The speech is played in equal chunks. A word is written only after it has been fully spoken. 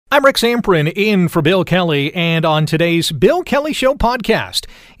I'm Rick Samprin in for Bill Kelly, and on today's Bill Kelly Show podcast,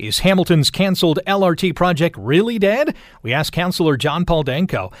 is Hamilton's cancelled LRT project really dead? We asked Councillor John Paul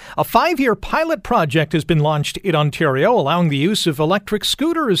Danko. A 5-year pilot project has been launched in Ontario, allowing the use of electric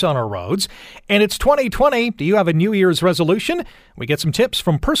scooters on our roads. And it's 2020. Do you have a New Year's resolution? We get some tips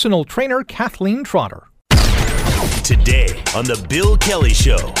from personal trainer Kathleen Trotter. Today on the Bill Kelly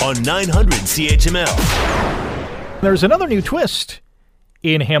Show on 900 CHML. There's another new twist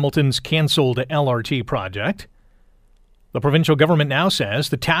in Hamilton's cancelled LRT project. The provincial government now says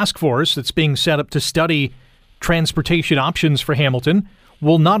the task force that's being set up to study transportation options for Hamilton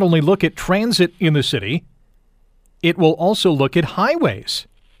will not only look at transit in the city, it will also look at highways.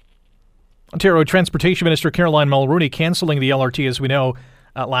 Ontario Transportation Minister Caroline Mulroney cancelling the LRT, as we know,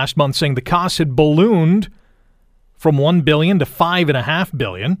 last month, saying the costs had ballooned from $1 billion to $5.5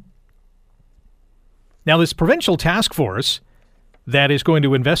 billion. Now, this provincial task force that is going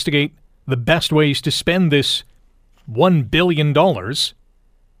to investigate the best ways to spend this $1 billion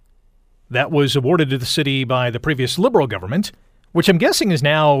that was awarded to the city by the previous Liberal government, which I'm guessing is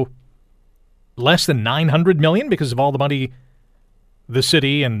now less than $900 million because of all the money the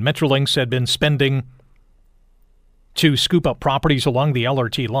city and Metrolinx had been spending to scoop up properties along the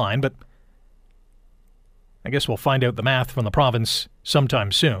LRT line. But I guess we'll find out the math from the province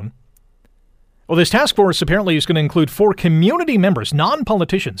sometime soon. Well, this task force apparently is going to include 4 community members,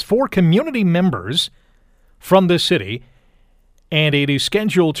 non-politicians, 4 community members from the city, and it is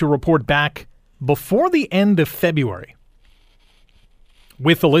scheduled to report back before the end of February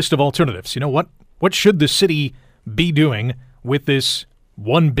with a list of alternatives. You know, what should the city be doing with this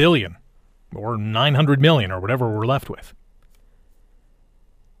 $1 billion or $900 million or whatever we're left with?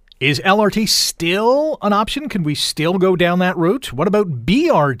 Is LRT still an option? Can we still go down that route? What about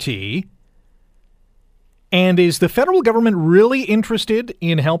BRT? And is the federal government really interested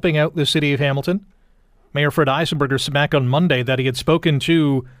in helping out the city of Hamilton? Mayor Fred Eisenberger said back on Monday that he had spoken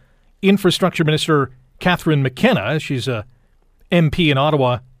to Infrastructure Minister Catherine McKenna. She's a MP in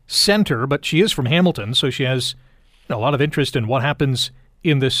Ottawa Centre, but she is from Hamilton, so she has a lot of interest in what happens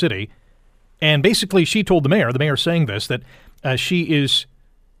in this city. And basically she told the mayor saying this, that she is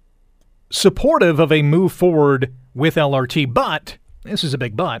supportive of a move forward with LRT, but, this is a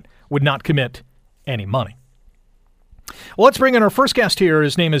big but, would not commit any money. Well, let's bring in our first guest here.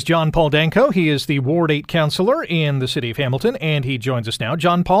 His name is John Paul Danko. He is the Ward 8 councillor in the city of Hamilton, and he joins us now.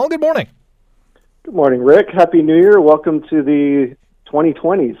 John Paul, good morning. Good morning, Rick. Happy New Year. Welcome to the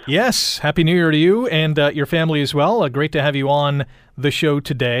 2020s. Yes, Happy New Year to you and your family as well. Great to have you on the show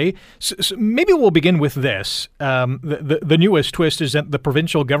today. So maybe we'll begin with this. The newest twist is that the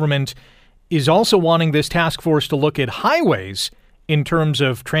provincial government is also wanting this task force to look at highways in terms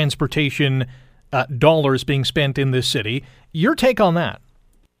of transportation dollars being spent in this city. Your take on that?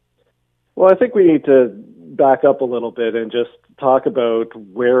 Well, I think we need to back up a little bit and just talk about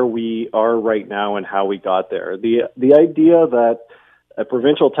where we are right now and how we got there. The idea that a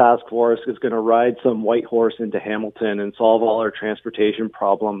provincial task force is going to ride some white horse into Hamilton and solve all our transportation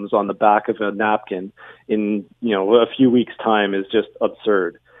problems on the back of a napkin in, a few weeks' time is just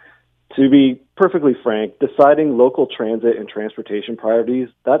absurd. To be perfectly frank, deciding local transit and transportation priorities,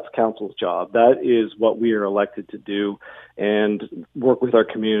 that's council's job. That is what we are elected to do and work with our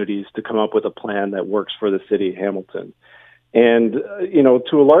communities to come up with a plan that works for the city of Hamilton. And,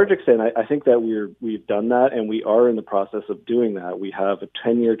 to a large extent, I think that we've done that, and we are in the process of doing that. We have a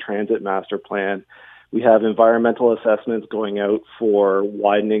 10-year transit master plan. We have environmental assessments going out for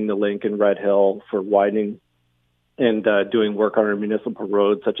widening the link in Red Hill, for widening and doing work on our municipal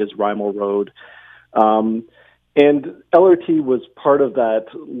roads, such as Rymel Road. And LRT was part of that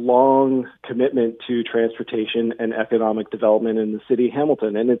long commitment to transportation and economic development in the city of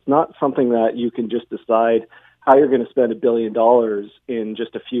Hamilton. And it's not something that you can just decide how you're going to spend $1 billion in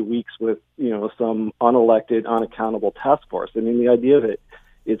just a few weeks with, some unelected, unaccountable task force. I mean, the idea of it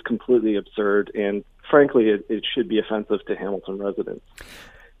is completely absurd. And frankly, it should be offensive to Hamilton residents.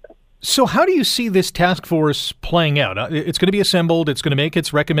 So how do you see this task force playing out? It's going to be assembled. It's going to make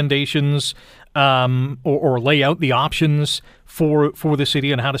its recommendations or lay out the options for the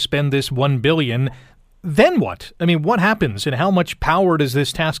city on how to spend this $1 billion. Then what? I mean, what happens and how much power does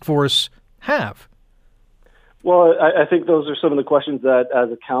this task force have? Well, I think those are some of the questions that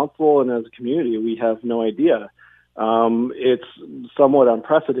as a council and as a community, we have no idea. It's somewhat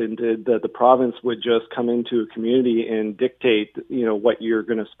unprecedented that the province would just come into a community and dictate, what you're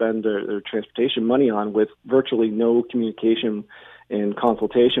going to spend their transportation money on with virtually no communication and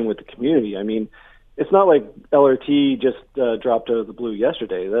consultation with the community. I mean, it's not like LRT just dropped out of the blue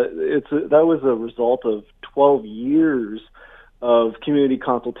yesterday. That was a result of 12 years of community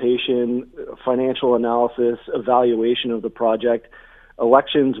consultation, financial analysis, evaluation of the project,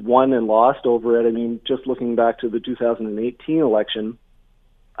 elections won and lost over it. I mean, just looking back to the 2018 election,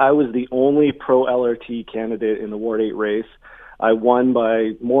 I was the only pro-LRT candidate in the Ward 8 race. I won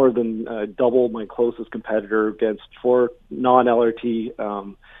by more than double my closest competitor against 4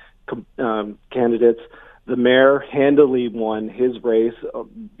 non-LRT candidates. The mayor handily won his race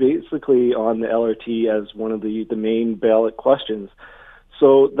basically on the LRT as one of the main ballot questions.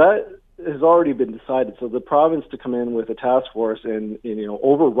 So that has already been decided. So the province to come in with a task force and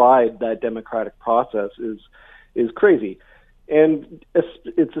override that democratic process is crazy. And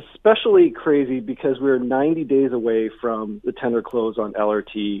it's especially crazy because we're 90 days away from the tender close on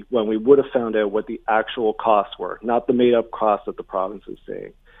LRT when we would have found out what the actual costs were, not the made-up costs that the province is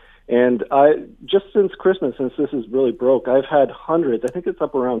saying. And just since Christmas, since this is really broke, I've had hundreds, I think it's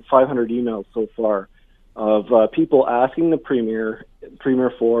up around 500 emails so far, of people asking the Premier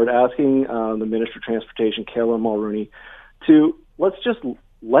Ford, asking the Minister of Transportation, Caroline Mulroney, to let's just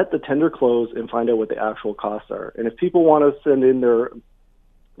let the tender close and find out what the actual costs are. And if people want to send in their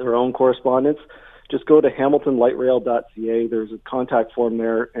own correspondence, just go to hamiltonlightrail.ca. There's a contact form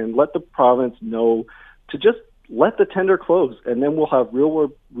there, and let the province know to just let the tender close, and then we'll have real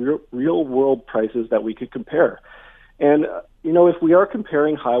world prices that we could compare. And if we are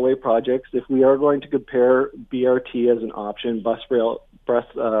comparing highway projects, if we are going to compare BRT as an option, bus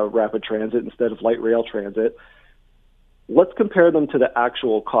rapid transit instead of light rail transit, let's compare them to the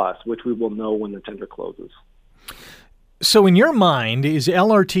actual cost, which we will know when the tender closes. So in your mind, is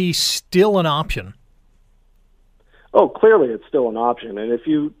LRT still an option? Oh, clearly it's still an option. And if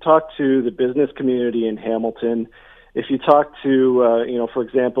you talk to the business community in Hamilton, if you talk to, for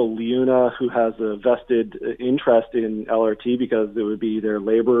example, Leuna, who has a vested interest in LRT because it would be their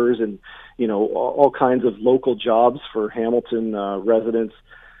laborers and, all kinds of local jobs for Hamilton residents,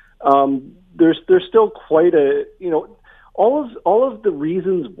 there's still quite a, all of the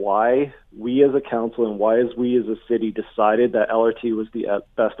reasons why we as a council and why we as a city decided that LRT was the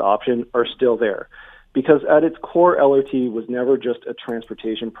best option are still there. Because at its core, LRT was never just a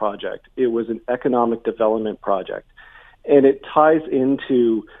transportation project. It was an economic development project. And it ties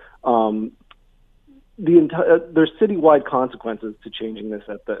into there's citywide consequences to changing this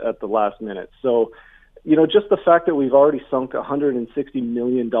at the last minute. So, just the fact that we've already sunk $160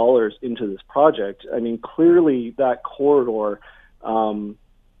 million into this project, I mean, clearly that corridor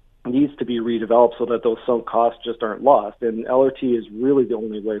needs to be redeveloped so that those sunk costs just aren't lost. And LRT is really the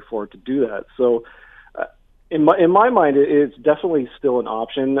only way forward to do that. So, in my mind, it's definitely still an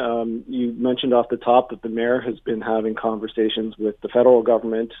option. You mentioned off the top that the mayor has been having conversations with the federal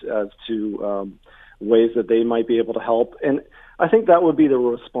government as to ways that they might be able to help. And I think that would be the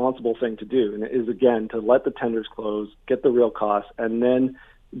responsible thing to do, and is, again, to let the tenders close, get the real costs, and then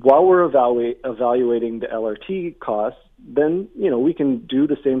while we're evaluating the LRT costs, then, we can do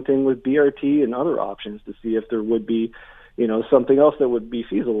the same thing with BRT and other options to see if there would be, something else that would be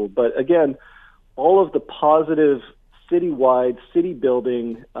feasible. But again, all of the positive citywide, city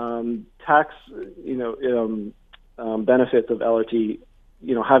building, tax, benefits of LRT,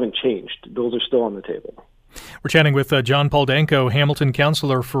 haven't changed. Those are still on the table. We're chatting with John Paul Danko, Hamilton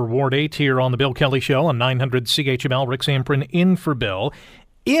councillor for Ward 8 here on the Bill Kelly Show on 900 CHML. Rick Samprin in for Bill.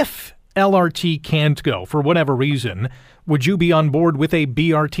 If LRT can't go for whatever reason, would you be on board with a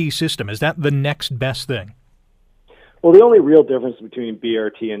BRT system? Is that the next best thing? Well, the only real difference between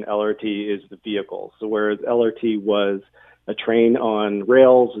BRT and LRT is the vehicle. So whereas LRT was a train on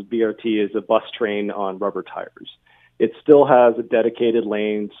rails, BRT is a bus train on rubber tires. It still has a dedicated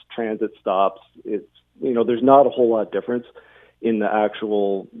lanes, transit stops. It's, there's not a whole lot of difference in the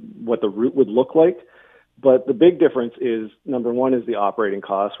actual, what the route would look like. But the big difference is, number one, is the operating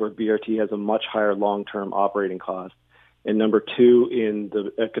cost, where BRT has a much higher long-term operating cost. And number two, in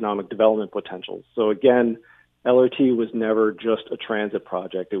the economic development potential. So again, LRT was never just a transit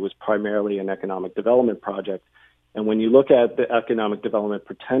project. It was primarily an economic development project. And when you look at the economic development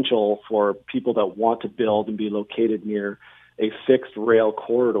potential for people that want to build and be located near a fixed rail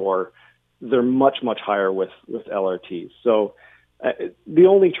corridor, they're much, much higher with LRT. So the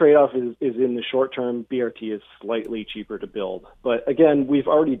only trade-off is in the short term, BRT is slightly cheaper to build. But again, we've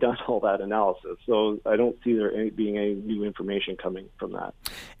already done all that analysis, so I don't see there being any new information coming from that.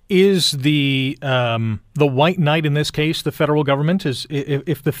 Is the white knight in this case the federal government?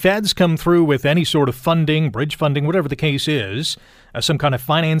 If the feds come through with any sort of funding, bridge funding, whatever the case is, some kind of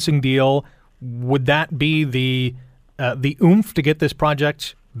financing deal, would that be the oomph to get this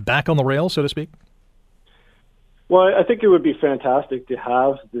project back on the rail, so to speak? Well, I think it would be fantastic to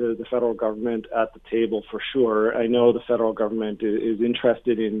have the federal government at the table for sure. I know the federal government is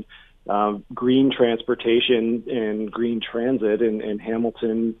interested in green transportation and green transit in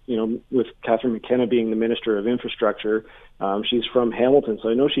Hamilton, with Catherine McKenna being the Minister of Infrastructure. She's from Hamilton, so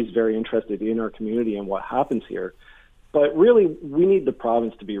I know she's very interested in our community and what happens here. But really, we need the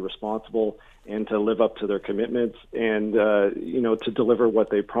province to be responsible and to live up to their commitments and, to deliver what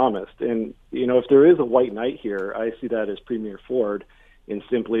they promised. And, if there is a white knight here, I see that as Premier Ford in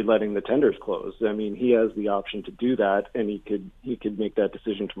simply letting the tenders close. I mean, he has the option to do that, and he could make that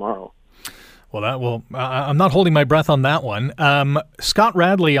decision tomorrow. Well, I'm not holding my breath on that one. Scott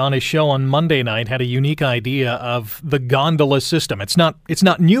Radley on his show on Monday night had a unique idea of the gondola system. It's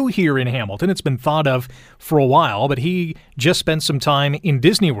not new here in Hamilton. It's been thought of for a while, but he just spent some time in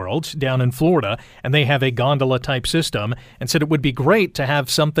Disney World down in Florida, and they have a gondola type system, and said it would be great to have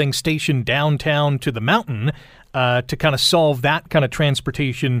something stationed downtown to the mountain to kind of solve that kind of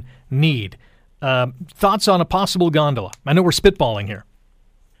transportation need. Thoughts on a possible gondola? I know we're spitballing here.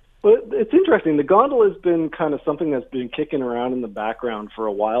 Well, it's interesting. The gondola has been kind of something that's been kicking around in the background for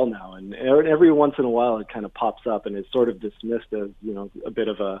a while now, and every once in a while it kind of pops up and is sort of dismissed as a bit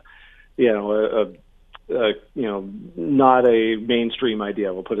of a not a mainstream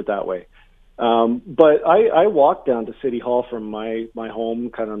idea. We'll put it that way. But I walked down to City Hall from my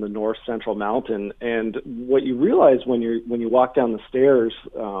home, kind of on the north central mountain, and what you realize when you walk down the stairs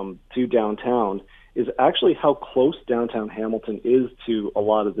to downtown is actually how close downtown Hamilton is to a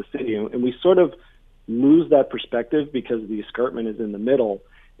lot of the city. And we sort of lose that perspective because the escarpment is in the middle,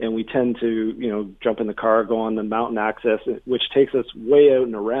 and we tend to, jump in the car, go on the mountain access, which takes us way out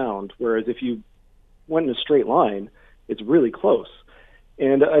and around. Whereas if you went in a straight line, it's really close.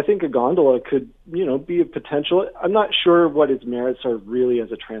 And I think a gondola could, be a potential. I'm not sure what its merits are really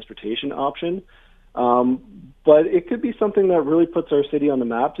as a transportation option, but it could be something that really puts our city on the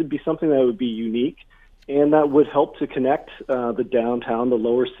map. It'd be something that would be unique and that would help to connect the downtown, the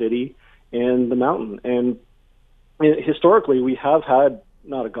lower city, and the mountain. And historically, we have had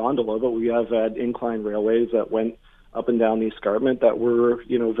not a gondola, but we have had incline railways that went up and down the escarpment that were,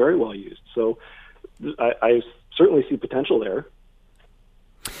 very well used. So I certainly see potential there.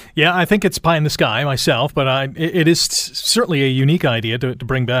 Yeah, I think it's pie in the sky myself, but it is certainly a unique idea to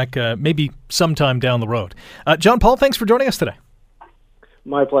bring back maybe sometime down the road. John Paul, thanks for joining us today.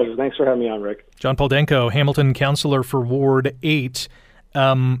 My pleasure. Thanks for having me on, Rick. John Paul Denko, Hamilton councillor for Ward 8.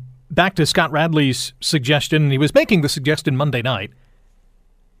 Back to Scott Radley's suggestion, he was making the suggestion Monday night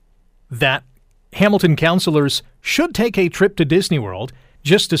that Hamilton councillors should take a trip to Disney World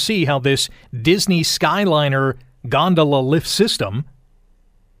just to see how this Disney Skyliner gondola lift system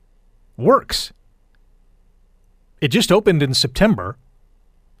works. It just opened in September.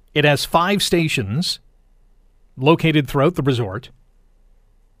 It has 5 stations located throughout the resort.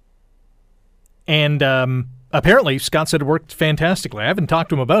 And apparently, Scott said it worked fantastically. I haven't talked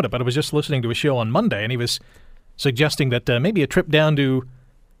to him about it, but I was just listening to a show on Monday, and he was suggesting that maybe a trip down to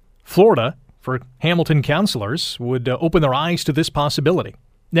Florida for Hamilton councillors would open their eyes to this possibility.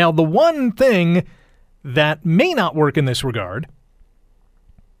 Now, the one thing that may not work in this regard,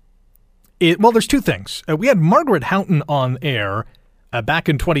 there's 2 things. We had Margaret Houghton on air back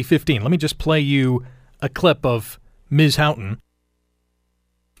in 2015. Let me just play you a clip of Ms. Houghton.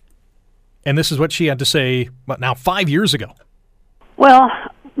 And this is what she had to say, 5 years ago. Well,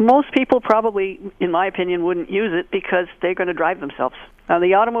 most people probably, in my opinion, wouldn't use it because they're going to drive themselves.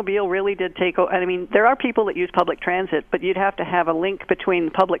 The automobile really did take over. I mean, there are people that use public transit, but you'd have to have a link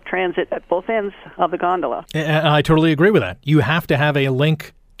between public transit at both ends of the gondola. I totally agree with that. You have to have a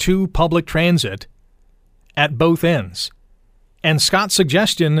link to public transit at both ends. And Scott's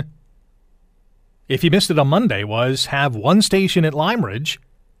suggestion, if you missed it on Monday, was have one station at Lime Ridge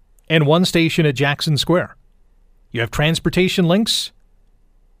and one station at Jackson Square. You have transportation links.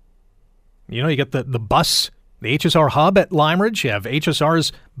 You get the bus, the HSR hub at Lime Ridge. You have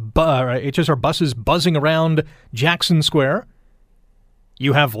HSR buses buzzing around Jackson Square.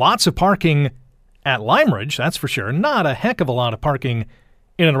 You have lots of parking at Lime Ridge, that's for sure. Not a heck of a lot of parking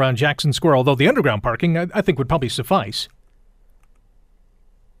in and around Jackson Square, although the underground parking, I think, would probably suffice.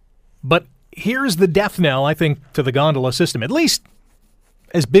 But here's the death knell, I think, to the gondola system, at least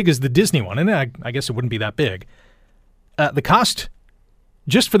as big as the Disney one, and I guess it wouldn't be that big. The cost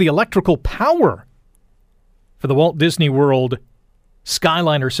just for the electrical power for the Walt Disney World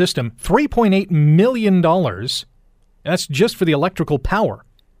Skyliner system, $3.8 million. That's just for the electrical power.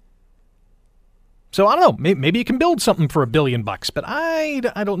 So I don't know. Maybe you can build something for $1 billion, but I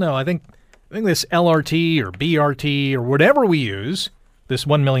don't know. I think this LRT or BRT or whatever we use this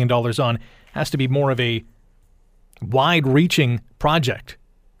 $1 million on has to be more of a wide-reaching project,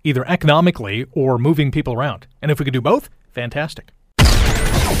 either economically or moving people around. And if we could do both, fantastic.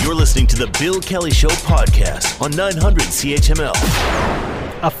 You're listening to the Bill Kelly Show podcast on 900 CHML.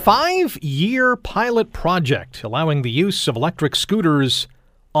 A 5-year pilot project allowing the use of electric scooters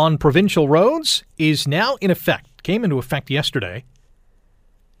on provincial roads is now in effect. Came into effect yesterday.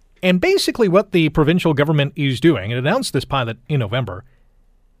 And basically what the provincial government is doing, it announced this pilot in November,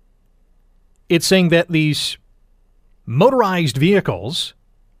 it's saying that these motorized vehicles,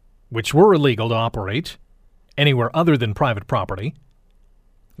 which were illegal to operate anywhere other than private property,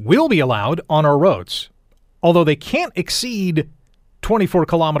 will be allowed on our roads, although they can't exceed 24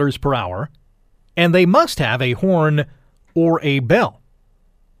 kilometers per hour, and they must have a horn or a bell.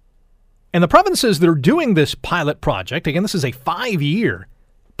 And the provinces that are doing this pilot project, again, this is a 5-year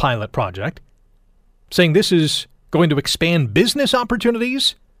pilot project, saying this is going to expand business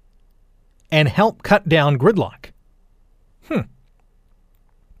opportunities and help cut down gridlock.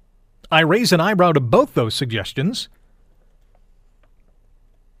 I raise an eyebrow to both those suggestions,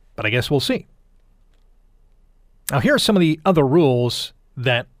 but I guess we'll see. Now, here are some of the other rules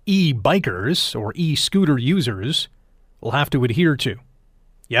that e-bikers or e-scooter users will have to adhere to.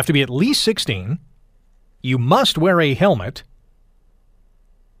 You have to be at least 16. You must wear a helmet.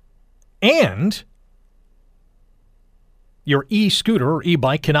 And your e-scooter or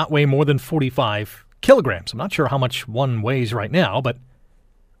e-bike cannot weigh more than 45 kilograms. I'm not sure how much one weighs right now, but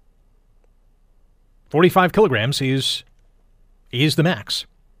 45 kilograms is the max.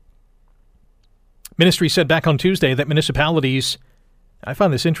 Ministry said back on Tuesday that municipalities, I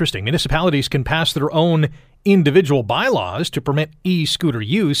find this interesting, municipalities can pass their own individual bylaws to permit e-scooter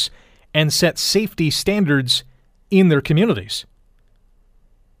use and set safety standards in their communities.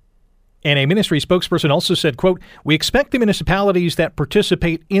 And a ministry spokesperson also said, quote, "We expect the municipalities that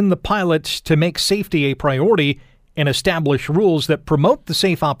participate in the pilot to make safety a priority and establish rules that promote the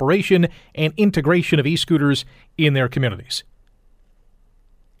safe operation and integration of e-scooters in their communities."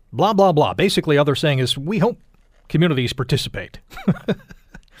 Blah, blah, blah. Basically, all they're saying is, we hope communities participate.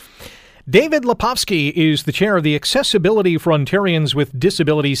 David Lepofsky is the chair of the Accessibility for Ontarians with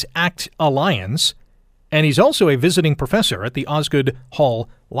Disabilities Act Alliance, and he's also a visiting professor at the Osgoode Hall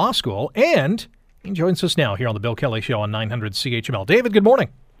Law School, and he joins us now here on the Bill Kelly Show on 900 CHML. David, good morning.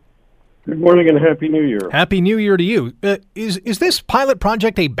 Good morning and Happy New Year. Happy New Year to you. Is this pilot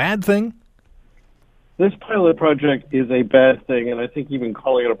project a bad thing? This pilot project is a bad thing, and I think even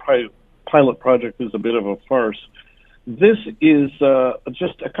calling it a pilot project is a bit of a farce. This is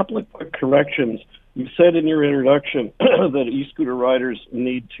just a couple of quick corrections. You said in your introduction that e-scooter riders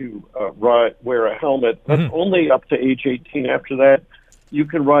need to wear a helmet. That's only up to age 18. After that, you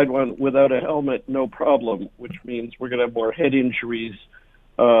can ride one without a helmet, no problem, which means we're going to have more head injuries,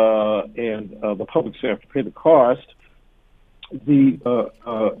 and the public's going to have to pay the cost.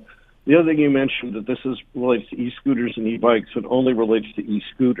 The other thing you mentioned, that this relates to e-scooters and e-bikes, it only relates to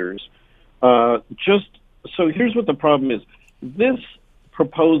e-scooters. So here's what the problem is. This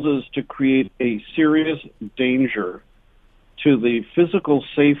proposes to create a serious danger to the physical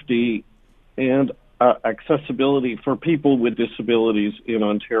safety and accessibility for people with disabilities in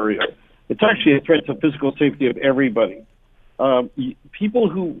Ontario. It's actually a threat to physical safety of everybody. People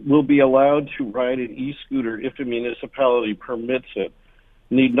who will be allowed to ride an e-scooter if a municipality permits it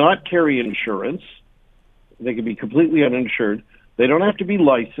need not carry insurance. They can be completely uninsured. They don't have to be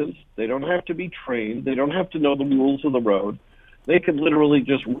licensed. They don't have to be trained. They don't have to know the rules of the road. They can literally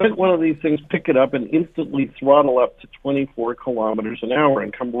just rent one of these things, pick it up, and instantly throttle up to 24 kilometers an hour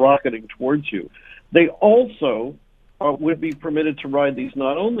and come rocketing towards you. They also would be permitted to ride these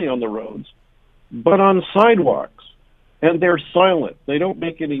not only on the roads, but on sidewalks. And they're silent. They don't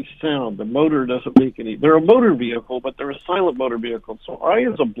make any sound. The motor doesn't make any. They're a motor vehicle, but they're a silent motor vehicle. So I,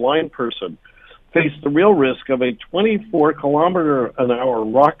 as a blind person, face the real risk of a 24-kilometer-an-hour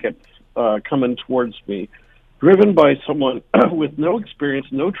rocket coming towards me, driven by someone with no experience,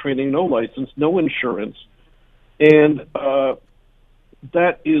 no training, no license, no insurance. And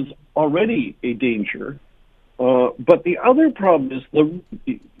that is already a danger. But the other problem is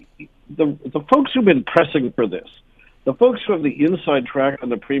the folks who've been pressing for this, the folks who have the inside track on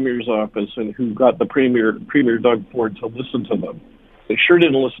the Premier's office and who got the Premier Doug Ford to listen to them, they sure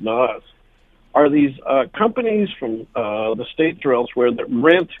didn't listen to us, are these companies from the States or elsewhere that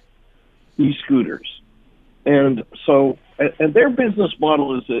rent e-scooters. And so, and their business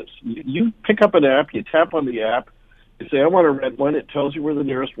model is this. You pick up an app, you tap on the app, you say, I want to rent one, it tells you where the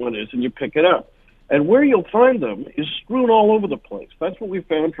nearest one is, and you pick it up. And where you'll find them is strewn all over the place. That's what we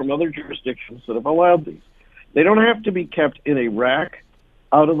found from other jurisdictions that have allowed these. They don't have to be kept in a rack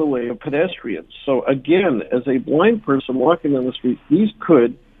out of the way of pedestrians. So again, as a blind person walking on the street, these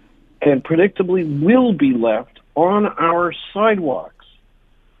could and predictably will be left on our sidewalks.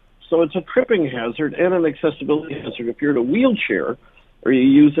 So it's a tripping hazard and an accessibility hazard. If you're in a wheelchair or you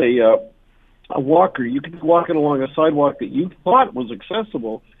use a walker, you can be walking along a sidewalk that you thought was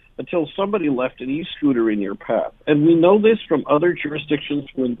accessible until somebody left an e-scooter in your path. And we know this from other jurisdictions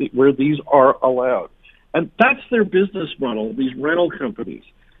where these are allowed. And that's their business model, these rental companies.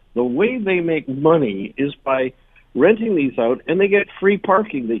 The way they make money is by renting these out, and they get free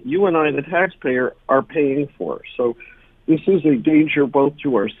parking that you and I, the taxpayer, are paying for. So this is a danger both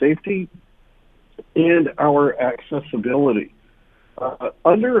to our safety and our accessibility.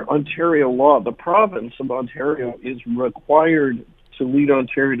 Under Ontario law, the province of Ontario is required to lead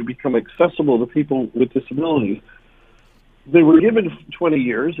Ontario to become accessible to people with disabilities. They were given 20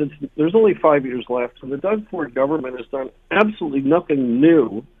 years. There's only 5 years left, and the Doug Ford government has done absolutely nothing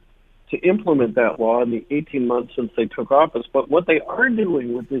new to implement that law in the 18 months since they took office. But what they are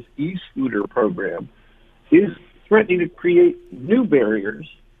doing with this e-scooter program is threatening to create new barriers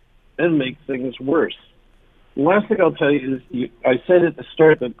and make things worse. The last thing I'll tell you is, I said at the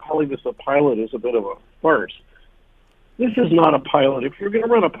start that calling this a pilot is a bit of a farce. This is not a pilot. If you're going to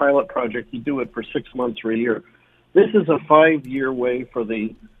run a pilot project, you do it for 6 months or a year. This is a 5-year way for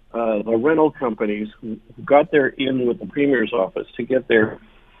the rental companies who got their in with the Premier's office to get their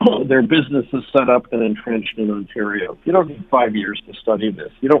businesses set up and entrenched in Ontario. You don't need 5 years to study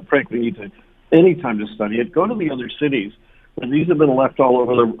this. You don't frankly need any time to study it. Go to the other cities where these have been left all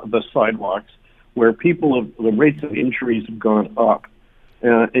over the sidewalks, where the rates of injuries have gone up.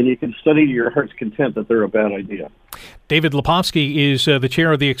 And you can study to your heart's content that they're a bad idea. David Lepofsky is the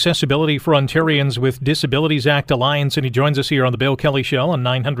chair of the Accessibility for Ontarians with Disabilities Act Alliance, and he joins us here on the Bill Kelly Show on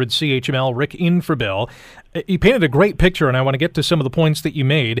 900 CHML. Rick in for Bill. You painted a great picture, and I want to get to some of the points that you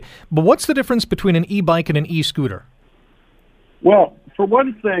made. But what's the difference between an e-bike and an e-scooter? Well, for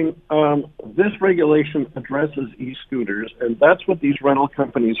one thing, this regulation addresses e-scooters, and that's what these rental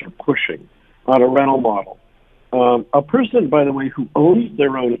companies are pushing on a rental model. A person, by the way, who owns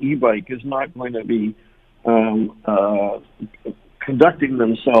their own e-bike is not going to be conducting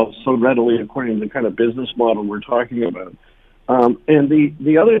themselves so readily according to the kind of business model we're talking about. And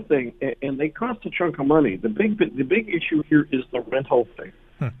the other thing, and they cost a chunk of money. The big issue here is the rental thing,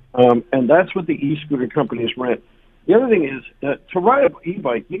 and that's what the e-scooter companies rent. The other thing is that to ride an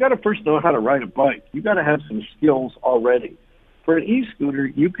e-bike, you got to first know how to ride a bike. You got to have some skills already. For an e-scooter,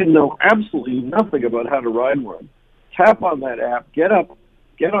 you can know absolutely nothing about how to ride one. Tap on that app, get up,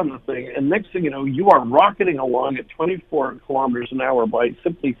 get on the thing, and next thing you know, you are rocketing along at 24 kilometers an hour by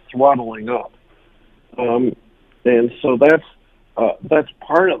simply throttling up. And so that's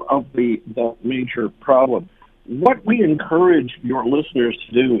part of the major problem. What we encourage your listeners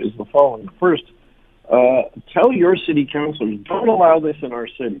to do is the following. First, tell your city councilors, don't allow this in our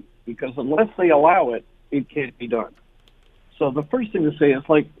city, because unless they allow it, it can't be done. So the first thing to say is,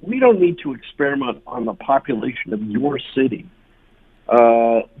 we don't need to experiment on the population of your city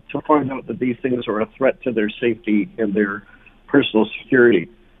to find out that these things are a threat to their safety and their personal security.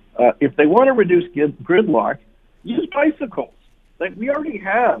 If they want to reduce gridlock, use bicycles. We already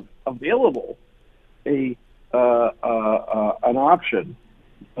have available an option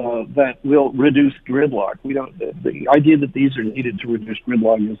that will reduce gridlock. The idea that these are needed to reduce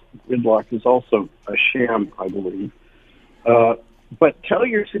gridlock is also a sham, I believe. But tell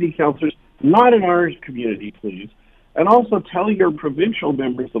your city councilors, not in our community, please, and also tell your provincial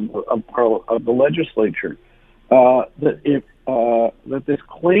members of the legislature that this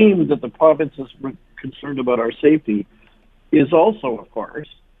claim that the province is concerned about our safety is also a farce.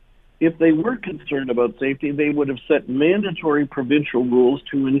 If they were concerned about safety, they would have set mandatory provincial rules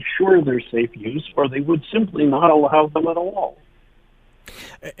to ensure their safe use, or they would simply not allow them at all.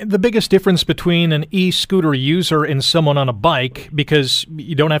 The biggest difference between an e-scooter user and someone on a bike, because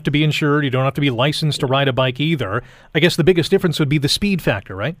you don't have to be insured, you don't have to be licensed to ride a bike either, I guess the biggest difference would be the speed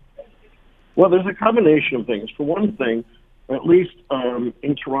factor, right? Well, there's a combination of things. For one thing, at least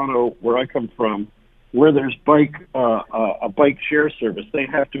in Toronto, where I come from, where there's a bike share service, they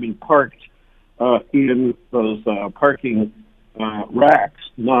have to be parked in those parking racks,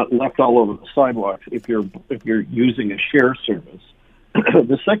 not left all over the sidewalks if you're using a share service.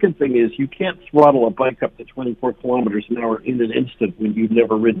 The second thing is you can't throttle a bike up to 24 kilometers an hour in an instant when you've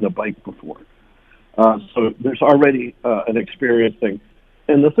never ridden a bike before. So there's already an experience thing.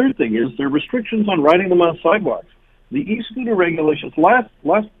 And the third thing is there are restrictions on riding them on sidewalks. The e-scooter regulations, last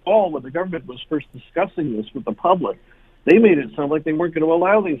fall when the government was first discussing this with the public, they made it sound like they weren't going to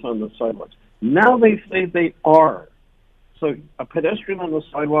allow these on the sidewalks. Now they say they are. So a pedestrian on the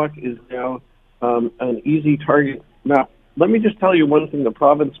sidewalk is now an easy target. Now, let me just tell you one thing the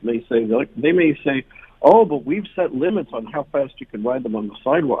province may say. They may say, oh, but we've set limits on how fast you can ride them on the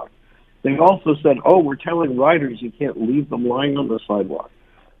sidewalk. They also said, oh, we're telling riders you can't leave them lying on the sidewalk.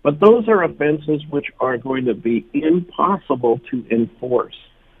 But those are offenses which are going to be impossible to enforce.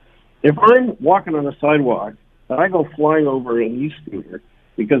 If I'm walking on the sidewalk and I go flying over an e-scooter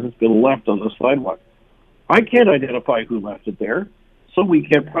because it's been left on the sidewalk, I can't identify who left it there, so we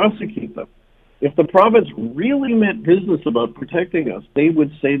can't prosecute them. If the province really meant business about protecting us, they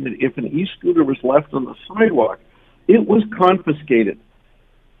would say that if an e-scooter was left on the sidewalk, it was confiscated.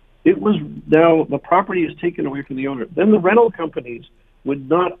 Now the property is taken away from the owner. Then the rental companies would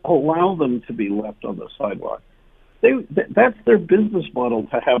not allow them to be left on the sidewalk. That's their business model,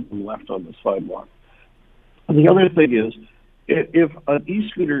 to have them left on the sidewalk. And the other thing is, if an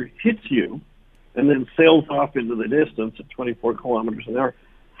e-scooter hits you and then sails off into the distance at 24 kilometers an hour,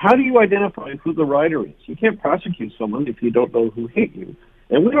 how do you identify who the rider is? You can't prosecute someone if you don't know who hit you.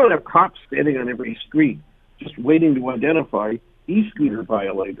 And we don't have cops standing on every street just waiting to identify e-scooter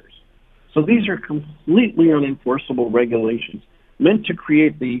violators. So these are completely unenforceable regulations meant to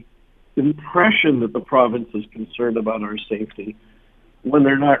create the impression that the province is concerned about our safety when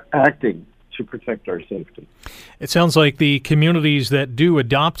they're not acting to protect our safety. It sounds like the communities that do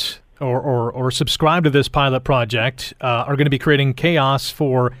adopt or subscribe to this pilot project are going to be creating chaos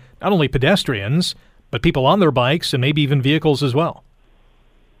for not only pedestrians, but people on their bikes and maybe even vehicles as well.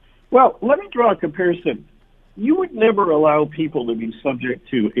 Well, let me draw a comparison. You would never allow people to be subject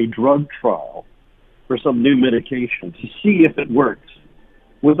to a drug trial for some new medication to see if it works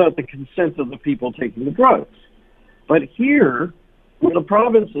without the consent of the people taking the drugs. But here, when the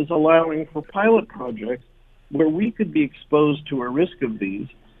province is allowing for pilot projects where we could be exposed to a risk of these,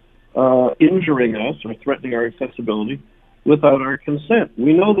 injuring us or threatening our accessibility without our consent.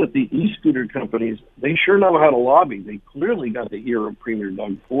 We know that the e-scooter companies, they sure know how to lobby. They clearly got the ear of Premier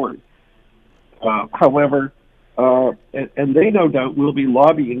Doug Ford. However, and they no doubt will be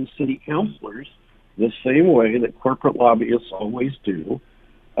lobbying city councilors the same way that corporate lobbyists always do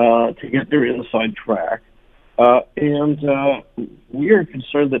to get their inside track. And we are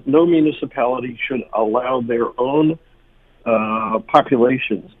concerned that no municipality should allow their own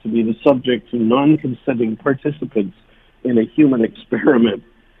populations to be the subject to non-consenting participants in a human experiment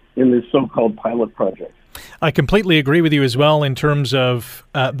in this so-called pilot project. I completely agree with you as well in terms of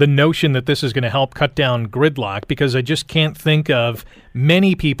the notion that this is going to help cut down gridlock, because I just can't think of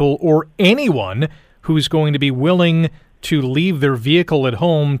many people or anyone who's going to be willing to leave their vehicle at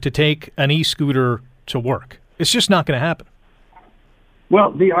home to take an e-scooter to work. It's just not going to happen.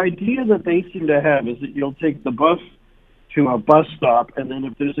 Well, the idea that they seem to have is that you'll take the bus to a bus stop, and then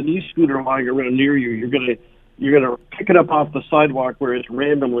if there's an e-scooter lying around near you, you're gonna pick it up off the sidewalk where it's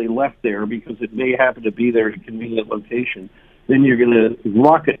randomly left there because it may happen to be there at a convenient location. Then you're gonna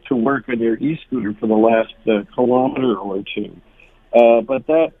rock it to work on your e-scooter for the last kilometer or two. But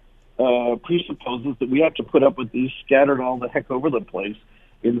that presupposes that we have to put up with these scattered all the heck over the place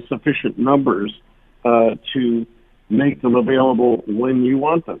in sufficient numbers to make them available when you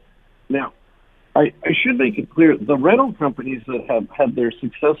want them. Now, I should make it clear, the rental companies that have had their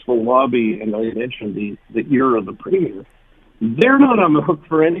successful lobby, and I mentioned the ear of the Premier, they're not on the hook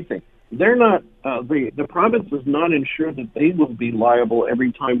for anything. They're not, the province is not ensured that they will be liable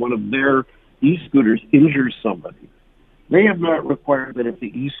every time one of their e-scooters injures somebody. They have not required that if the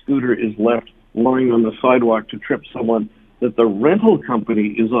e-scooter is left lying on the sidewalk to trip someone, that the rental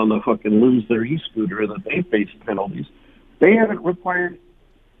company is on the hook and lose their e-scooter and that they face penalties. They haven't required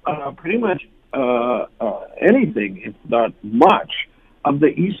pretty much anything, if not much, of the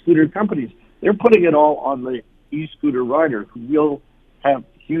e-scooter companies. They're putting it all on the e-scooter rider, who will have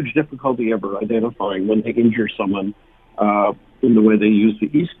huge difficulty ever identifying when they injure someone in the way they use the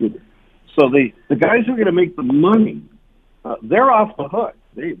e-scooter. So the guys who are going to make the money, they're off the hook.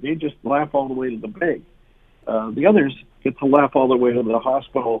 They just laugh all the way to the bank. The others get to laugh all the way to the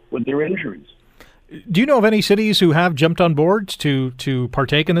hospital with their injuries. Do you know of any cities who have jumped on board to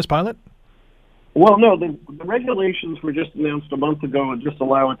partake in this pilot? Well, no, the regulations were just announced a month ago and just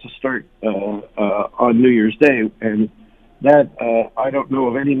allow it to start on New Year's Day. And that I don't know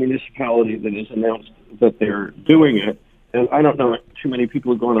of any municipality that has announced that they're doing it. And I don't know too many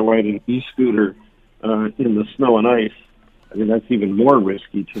people are going to ride an e-scooter in the snow and ice. I mean, that's even more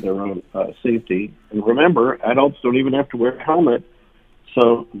risky to their own safety. And remember, adults don't even have to wear a helmet,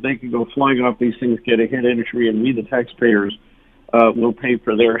 so they can go flying off these things, get a head injury, and we, the taxpayers, will pay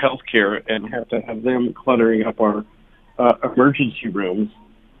for their health care and have to have them cluttering up our emergency rooms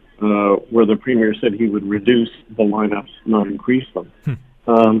where the premier said he would reduce the lineups, not increase them.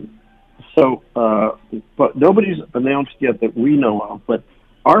 But nobody's announced yet that we know of. But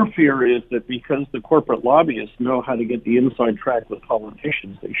our fear is that because the corporate lobbyists know how to get the inside track with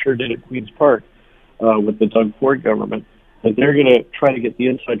politicians, they sure did at Queen's Park with the Doug Ford government, that they're going to try to get the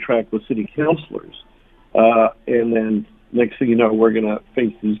inside track with city councillors. And then next thing you know, we're going to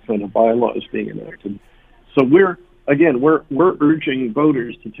face these kind of bylaws being enacted. So we're urging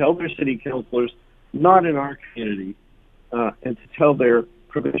voters to tell their city councillors, not in our community, and to tell their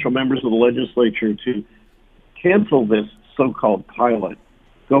provincial members of the legislature to cancel this so-called pilot,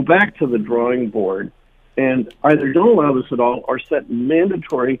 go back to the drawing board, and either don't allow this at all or set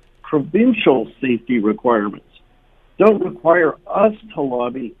mandatory provincial safety requirements. Don't require us to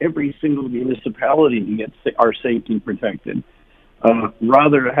lobby every single municipality to get our safety protected.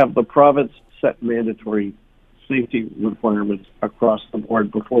 Rather, have the province set mandatory safety requirements across the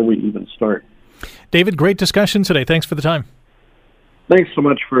board before we even start. David, great discussion today. Thanks for the time. Thanks so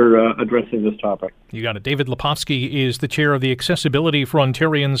much for addressing this topic. You got it. David Lepofsky is the chair of the Accessibility for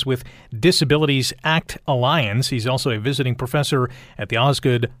Ontarians with Disabilities Act Alliance. He's also a visiting professor at the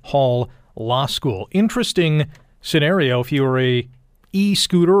Osgoode Hall Law School. Interesting scenario if you're a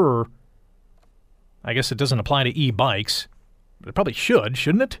e-scooter, or I guess it doesn't apply to e-bikes, but it probably should,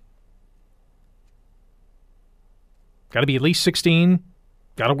 shouldn't it? Got to be at least 16,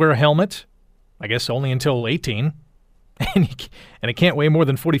 got to wear a helmet, I guess only until 18, and it can't weigh more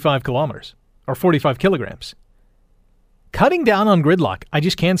than 45 kilometers, or 45 kilograms. Cutting down on gridlock, I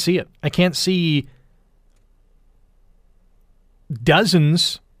just can't see it. I can't see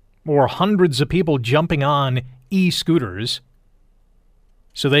dozens or hundreds of people jumping on e-scooters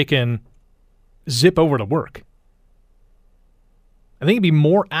so they can zip over to work. I think you'd be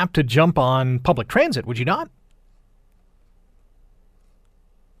more apt to jump on public transit, would you not?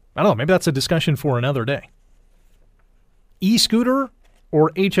 I don't know, maybe that's a discussion for another day. E-scooter or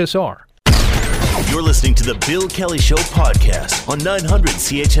HSR? You're listening to the Bill Kelly Show podcast on 900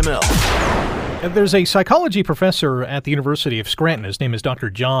 CHML. There's a psychology professor at the University of Scranton. His name is Dr.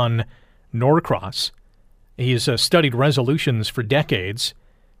 John Norcross. He's studied resolutions for decades.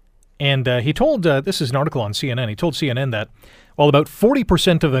 And he told, this is an article on CNN, he told CNN that while about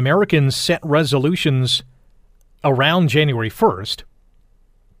 40% of Americans set resolutions around January 1st,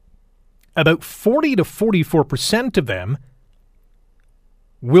 about 40 to 44% of them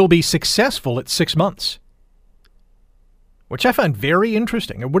will be successful at 6 months, which I find very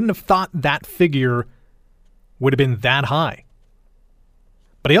interesting. I wouldn't have thought that figure would have been that high.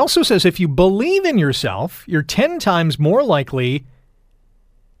 But he also says if you believe in yourself, you're 10 times more likely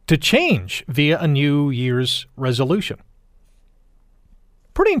to change via a New Year's resolution.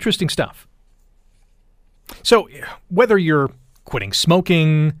 Pretty interesting stuff. So whether you're quitting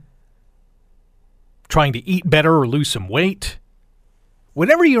smoking, trying to eat better or lose some weight,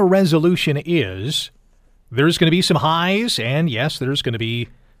 whatever your resolution is, there's going to be some highs, and yes, there's going to be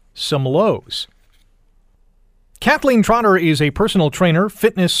some lows. Kathleen Trotter is a personal trainer,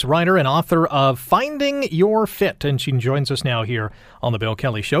 fitness writer, and author of Finding Your Fit, and she joins us now here on The Bill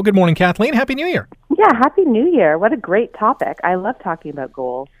Kelly Show. Good morning, Kathleen. Happy New Year. Yeah, Happy New Year. What a great topic. I love talking about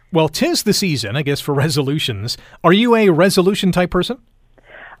goals. Well, 'tis the season, I guess, for resolutions. Are you a resolution-type person?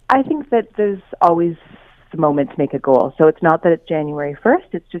 I think that there's always the moment to make a goal. So it's not that it's January 1st,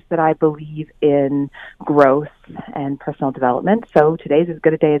 it's just that I believe in growth and personal development. So today's as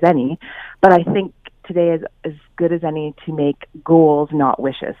good a day as any, but I think today is as good as any to make goals, not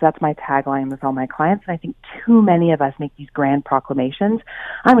wishes. That's my tagline with all my clients, and I think too many of us make these grand proclamations.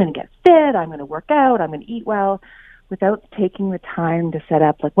 I'm going to get fit, I'm going to work out, I'm going to eat well, without taking the time to set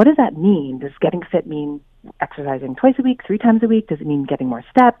up, like, what does that mean? Does getting fit mean exercising twice a week, 3 times a week? Does it mean getting more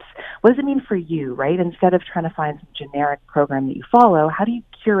steps? What does it mean for you, right? Instead of trying to find some generic program that you follow, how do you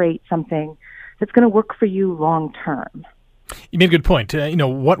curate something that's going to work for you long term? You made a good point.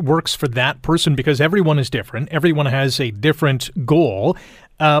 What works for that person, because everyone is different. Everyone has a different goal.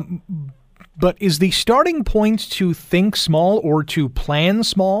 But is the starting point to think small or to plan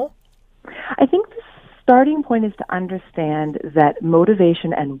small? I think the starting point is to understand that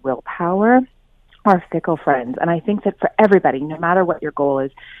motivation and willpower are fickle friends. And I think that for everybody, no matter what your goal is,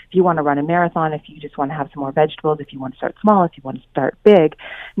 if you want to run a marathon, if you just want to have some more vegetables, if you want to start small, if you want to start big,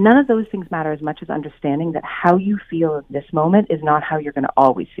 none of those things matter as much as understanding that how you feel in this moment is not how you're going to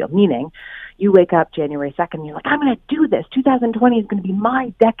always feel. Meaning, you wake up January 2nd, and you're like, I'm going to do this. 2020 is going to be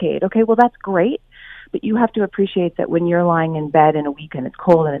my decade. Okay, well, that's great. But you have to appreciate that when you're lying in bed in a week and it's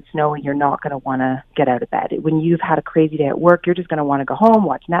cold and it's snowing, you're not going to want to get out of bed. When you've had a crazy day at work, you're just going to want to go home,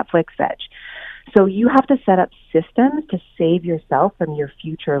 watch Netflix, veg. So you have to set up systems to save yourself from your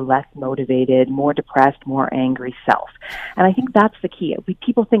future less motivated, more depressed, more angry self. And I think that's the key.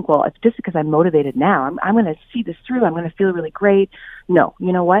 People think, well, it's just because I'm motivated now, I'm going to see this through, I'm going to feel really great. No,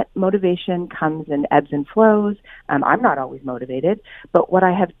 you know what? Motivation comes in ebbs and flows. I'm not always motivated, but what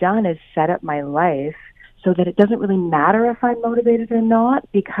I have done is set up my life so that it doesn't really matter if I'm motivated or not,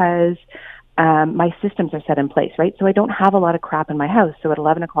 because my systems are set in place, right? So I don't have a lot of crap in my house. So at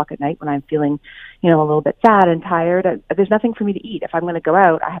 11 o'clock at night when I'm feeling, a little bit sad and tired, there's nothing for me to eat. If I'm going to go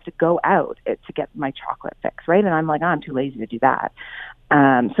out, I have to go out to get my chocolate fix, right? And I'm like, I'm too lazy to do that.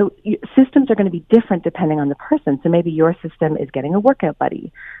 So systems are going to be different depending on the person. So maybe your system is getting a workout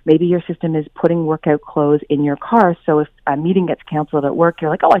buddy. Maybe your system is putting workout clothes in your car. So if a meeting gets canceled at work, you're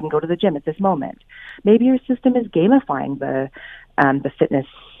like, oh, I can go to the gym at this moment. Maybe your system is gamifying the fitness.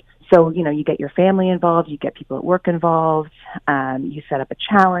 So, you get your family involved, you get people at work involved, you set up a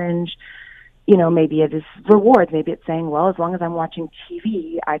challenge. Maybe it is rewards. Maybe it's saying, well, as long as I'm watching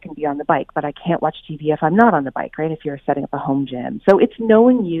TV, I can be on the bike, but I can't watch TV if I'm not on the bike, right? If you're setting up a home gym. So it's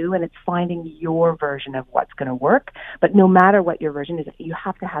knowing you and it's finding your version of what's going to work. But no matter what your version is, you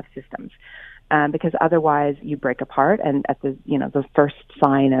have to have systems, because otherwise you break apart. And at the first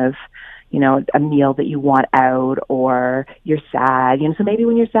sign of, a meal that you want out, or you're sad, so maybe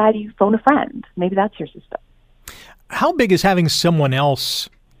when you're sad, you phone a friend. Maybe that's your system. How big is having someone else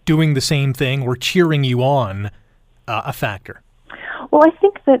doing the same thing or cheering you on a factor? Well, I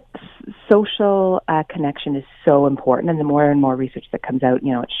think that social connection is so important, and the more and more research that comes out,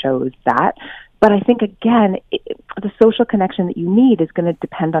 it shows that. But I think, again, the social connection that you need is going to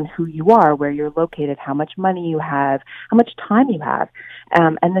depend on who you are, where you're located, how much money you have, how much time you have,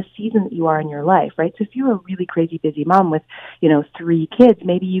 and the season that you are in your life, right? So if you're a really crazy busy mom with, 3 kids,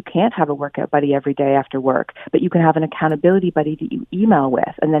 maybe you can't have a workout buddy every day after work, but you can have an accountability buddy that you email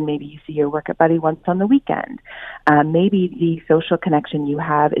with, and then maybe you see your workout buddy once on the weekend. Maybe the social connection you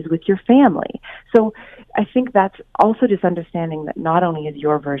have is with your family. So I think that's also just understanding that not only is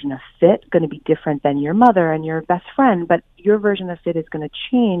your version of fit going to be different than your mother and your best friend, but your version of fit is going to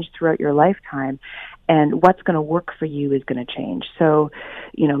change throughout your lifetime, and what's going to work for you is going to change. So,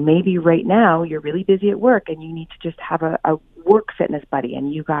 maybe right now you're really busy at work and you need to just have a work fitness buddy,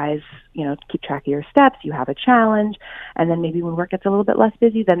 and you guys, keep track of your steps, you have a challenge, and then maybe when work gets a little bit less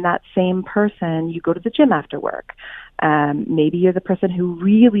busy, then that same person, you go to the gym after work. Maybe you're the person who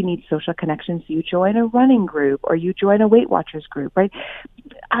really needs social connections, so you join a running group or you join a Weight Watchers group, right?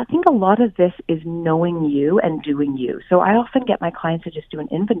 I think a lot of this is knowing you and doing you. So I often get my clients to just do an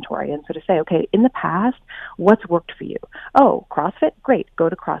inventory and sort of say, okay, in the past, what's worked for you? Oh, CrossFit? Great, go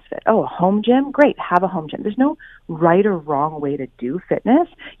to CrossFit. Oh, a home gym? Great, have a home gym. There's no right or wrong way to do fitness.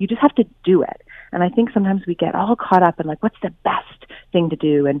 You just have to do it. And I think sometimes we get all caught up in what's the best thing to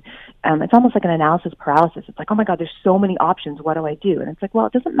do? And it's almost like an analysis paralysis. It's like, oh my God, there's so many options. What do I do? And it's like, well,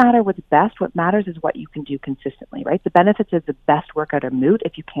 it doesn't matter what's best. What matters is what you can do consistently, right? The benefits of the best workout are moot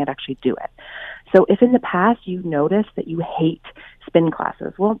if you can't actually do it. So if in the past you notice that you hate spin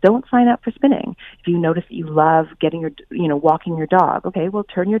classes, well, don't sign up for spinning. If you notice that you love walking your dog, okay, well,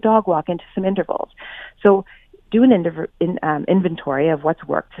 turn your dog walk into some intervals. So do an inventory of what's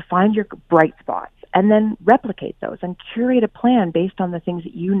worked to find your bright spots, and then replicate those and curate a plan based on the things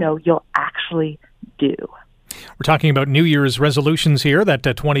that you'll actually do. We're talking about New Year's resolutions here that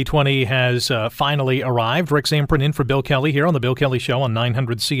 2020 has finally arrived. Rick Zamprin in for Bill Kelly here on The Bill Kelly Show on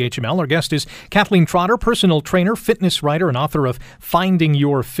 900 CHML. Our guest is Kathleen Trotter, personal trainer, fitness writer, and author of Finding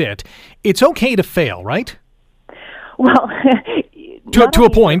Your Fit. It's okay to fail, right? Well, to a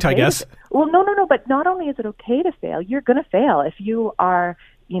point, I guess. Well, no. But not only is it okay to fail, you're going to fail. If you are,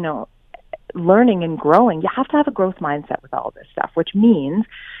 learning and growing, you have to have a growth mindset with all of this stuff, which means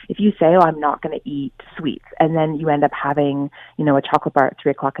if you say, oh, I'm not going to eat sweets, and then you end up having, a chocolate bar at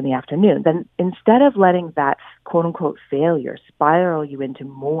 3 o'clock in the afternoon, then instead of letting that quote unquote failure spiral you into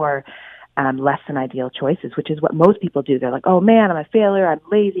more less than ideal choices, which is what most people do. They're like, oh man, I'm a failure. I'm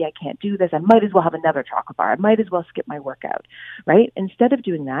lazy. I can't do this. I might as well have another chocolate bar. I might as well skip my workout, right? Instead of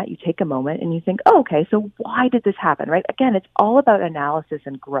doing that, you take a moment and you think, oh, okay, so why did this happen, right? Again, it's all about analysis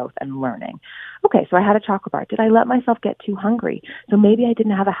and growth and learning. Okay, so I had a chocolate bar. Did I let myself get too hungry? So maybe I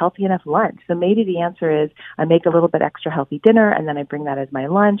didn't have a healthy enough lunch. So maybe the answer is I make a little bit extra healthy dinner and then I bring that as my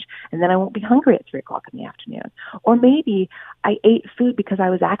lunch, and then I won't be hungry at 3 o'clock in the afternoon. Or maybe I ate food because I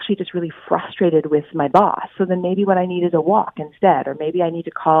was actually just really frustrated with my boss. So then maybe what I need is a walk instead. Or maybe I need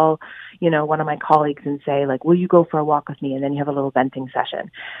to call, one of my colleagues and say, will you go for a walk with me? And then you have a little venting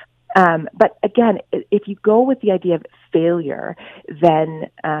session. But again, if you go with the idea of failure, then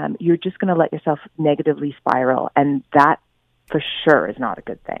you're just going to let yourself negatively spiral. And that for sure is not a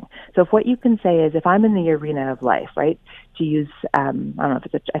good thing. So if what you can say is, if I'm in the arena of life, right, to use, I don't know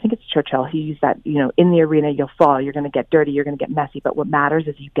if I think it's Churchill, he used that, in the arena you'll fall, you're going to get dirty, you're going to get messy, but what matters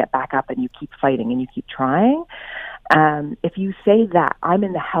is you get back up and you keep fighting and you keep trying. If you say that, I'm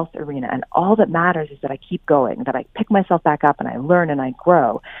in the health arena and all that matters is that I keep going, that I pick myself back up and I learn and I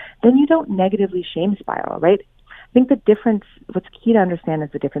grow, then you don't negatively shame spiral, right? I think the difference, what's key to understand is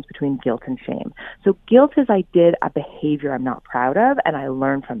the difference between guilt and shame. So guilt is I did a behavior I'm not proud of and I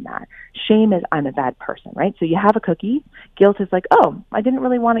learned from that. Shame is I'm a bad person, right? So you have a cookie. Guilt is like, oh, I didn't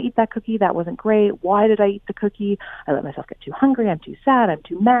really want to eat that cookie. That wasn't great. Why did I eat the cookie? I let myself get too hungry. I'm too sad. I'm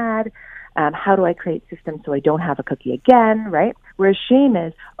too mad. How do I create systems so I don't have a cookie again, right? Whereas shame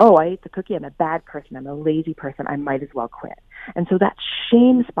is, oh, I ate the cookie. I'm a bad person. I'm a lazy person. I might as well quit. And so that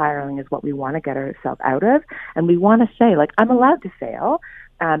shame spiraling is what we want to get ourselves out of. And we want to say, like, I'm allowed to fail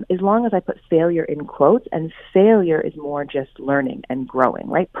as long as I put failure in quotes. And failure is more just learning and growing,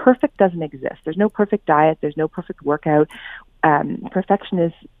 right? Perfect doesn't exist. There's no perfect diet. There's no perfect workout.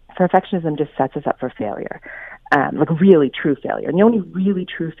 Perfectionism just sets us up for failure. Like really true failure. And the only really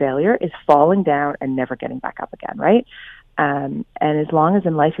true failure is falling down and never getting back up again, right? And as long as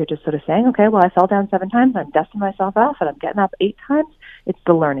in life you're just sort of saying, okay, well, I fell down 7 times, I'm dusting myself off, and I'm getting up 8 times, it's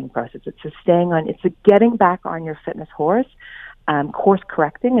the learning process. It's the staying on, it's the getting back on your fitness horse, course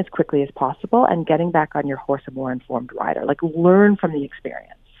correcting as quickly as possible, and getting back on your horse a more informed rider. Like learn from the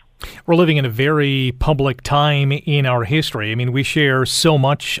experience. We're living in a very public time in our history. I mean, we share so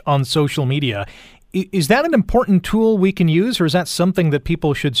much on social media. Is that an important tool we can use, or is that something that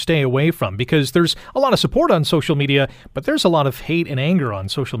people should stay away from? Because there's a lot of support on social media, but there's a lot of hate and anger on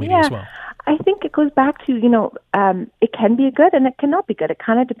social media as well. I think it goes back to, it can be good and it cannot be good. It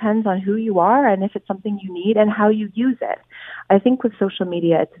kind of depends on who you are and if it's something you need and how you use it. I think with social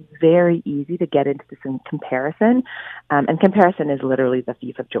media, it's very easy to get into this comparison. And comparison is literally the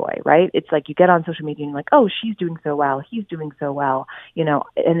thief of joy, right? It's like you get on social media and you're like, oh, she's doing so well, he's doing so well,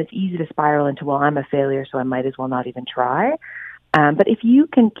 and it's easy to spiral into, well, I'm a failure, so I might as well not even try. But if you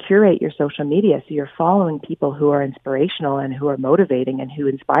can curate your social media so you're following people who are inspirational and who are motivating and who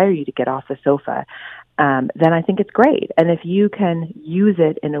inspire you to get off the sofa, then I think it's great. And if you can use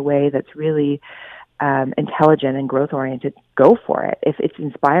it in a way that's really intelligent and growth-oriented, go for it. If it's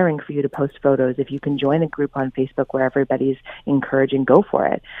inspiring for you to post photos, if you can join a group on Facebook where everybody's encouraging, go for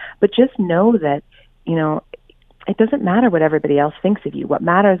it. But just know that, it doesn't matter what everybody else thinks of you. What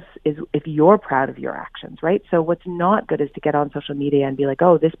matters is if you're proud of your actions, right? So what's not good is to get on social media and be like,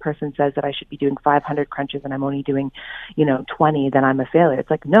 oh, this person says that I should be doing 500 crunches and I'm only doing, 20, then I'm a failure. It's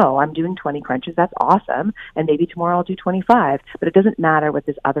like, no, I'm doing 20 crunches. That's awesome. And maybe tomorrow I'll do 25. But it doesn't matter what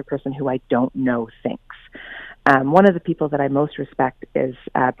this other person who I don't know thinks. One of the people that I most respect is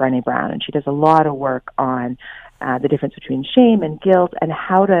Brené Brown, and she does a lot of work on the difference between shame and guilt and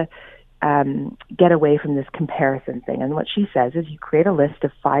how to get away from this comparison thing. And what she says is you create a list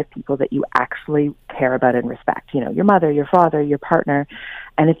of 5 people that you actually care about and respect. Your mother, your father, your partner.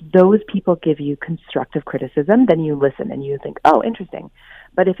 And if those people give you constructive criticism, then you listen and you think, oh, interesting.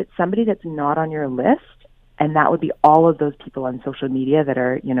 But if it's somebody that's not on your list, and that would be all of those people on social media that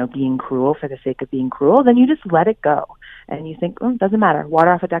are, being cruel for the sake of being cruel, then you just let it go. And you think, oh, it doesn't matter.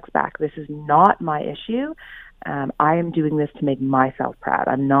 Water off a duck's back. This is not my issue. I am doing this to make myself proud.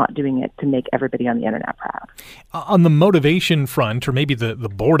 I'm not doing it to make everybody on the internet proud. On the motivation front, or maybe the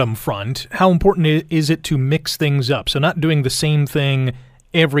boredom front, how important is it to mix things up? So not doing the same thing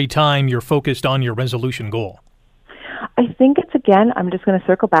every time you're focused on your resolution goal. I think it's, again, I'm just going to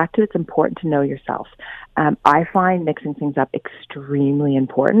circle back to it's important to know yourself. I find mixing things up extremely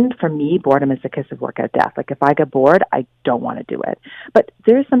important. For me, boredom is the kiss of workout death. Like if I get bored, I don't want to do it. But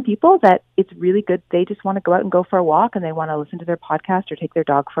there's some people that it's really good. They just want to go out and go for a walk and they want to listen to their podcast or take their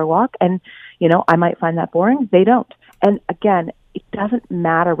dog for a walk. And, I might find that boring. They don't. And again, it doesn't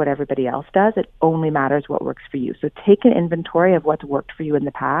matter what everybody else does. It only matters what works for you. So take an inventory of what's worked for you in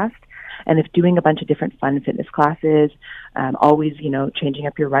the past. And if doing a bunch of different fun fitness classes, always, changing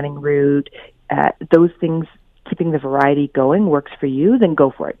up your running route, those things, keeping the variety going works for you, then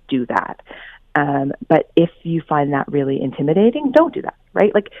go for it. Do that. But if you find that really intimidating, don't do that,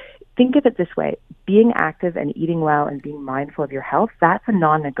 right? Like, think of it this way. Being active and eating well and being mindful of your health, that's a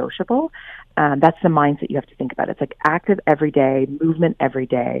non-negotiable. That's the mindset you have to think about. It's like active every day, movement every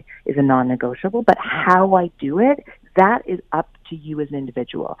day is a non-negotiable. But how I do it, that is up to you as an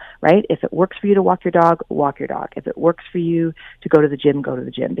individual, right? If it works for you to walk your dog, walk your dog. If it works for you to go to the gym, go to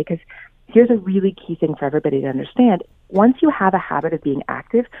the gym. Because here's a really key thing for everybody to understand. Once you have a habit of being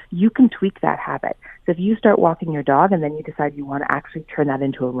active, you can tweak that habit. So if you start walking your dog and then you decide you want to actually turn that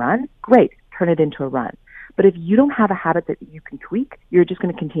into a run, great, turn it into a run. But if you don't have a habit that you can tweak, you're just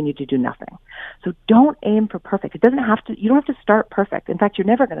going to continue to do nothing. So don't aim for perfect. You don't have to start perfect. In fact, you're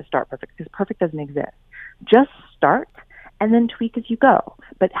never going to start perfect because perfect doesn't exist. Just start and then tweak as you go.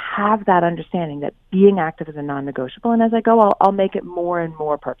 But have that understanding that being active is a non-negotiable. And as I go, I'll make it more and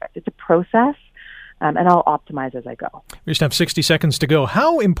more perfect. It's a process. And I'll optimize as I go. We just have 60 seconds to go.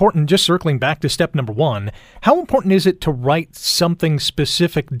 How important, just circling back to step number 1, how important is it to write something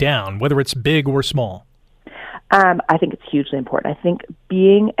specific down, whether it's big or small? I think it's hugely important. I think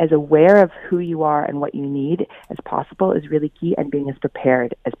being as aware of who you are and what you need as possible is really key, and being as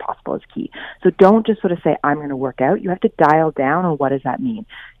prepared as possible is key. So don't just sort of say, I'm going to work out. You have to dial down on what does that mean.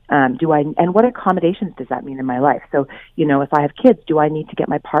 And what accommodations does that mean in my life? So, if I have kids, do I need to get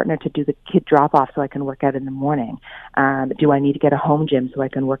my partner to do the kid drop off so I can work out in the morning? Do I need to get a home gym so I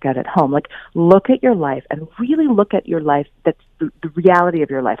can work out at home? Like, look at your life and really look at your life. That's the reality of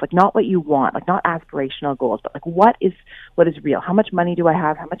your life, like not what you want, like not aspirational goals, but like what is real? How much money do I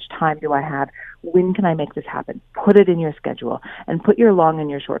have? How much time do I have? When can I make this happen? Put it in your schedule and put your long and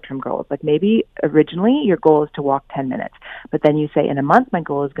your short-term goals. Like maybe originally your goal is to walk 10 minutes, but then you say in a month my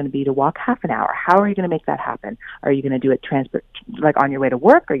goal is going to be to walk half an hour. How are you going to make that happen? Are you going to do it like on your way to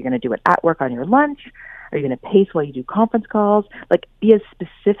work? Are you going to do it at work on your lunch? Are you going to pace while you do conference calls? Like, be as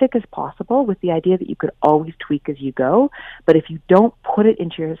specific as possible with the idea that you could always tweak as you go. But if you don't put it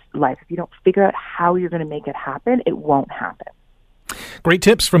into your life, if you don't figure out how you're going to make it happen, it won't happen. Great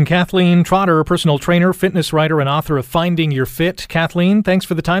tips from Kathleen Trotter, personal trainer, fitness writer, and author of Finding Your Fit. Kathleen, thanks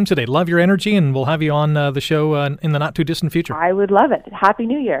for the time today. Love your energy, and we'll have you on the show in the not-too-distant future. I would love it. Happy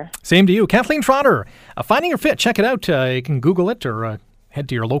New Year. Same to you. Kathleen Trotter, Finding Your Fit. Check it out. You can Google it or head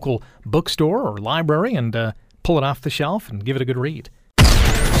to your local bookstore or library and pull it off the shelf and give it a good read.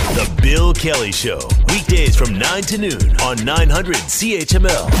 The Bill Kelly Show, weekdays from 9 to noon on 900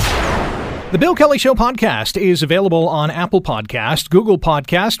 CHML. The Bill Kelly Show podcast is available on Apple Podcast, Google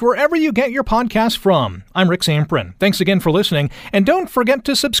Podcast, wherever you get your podcasts from. I'm Rick Samprin. Thanks again for listening. And don't forget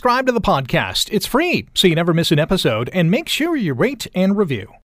to subscribe to the podcast. It's free, so you never miss an episode. And make sure you rate and review.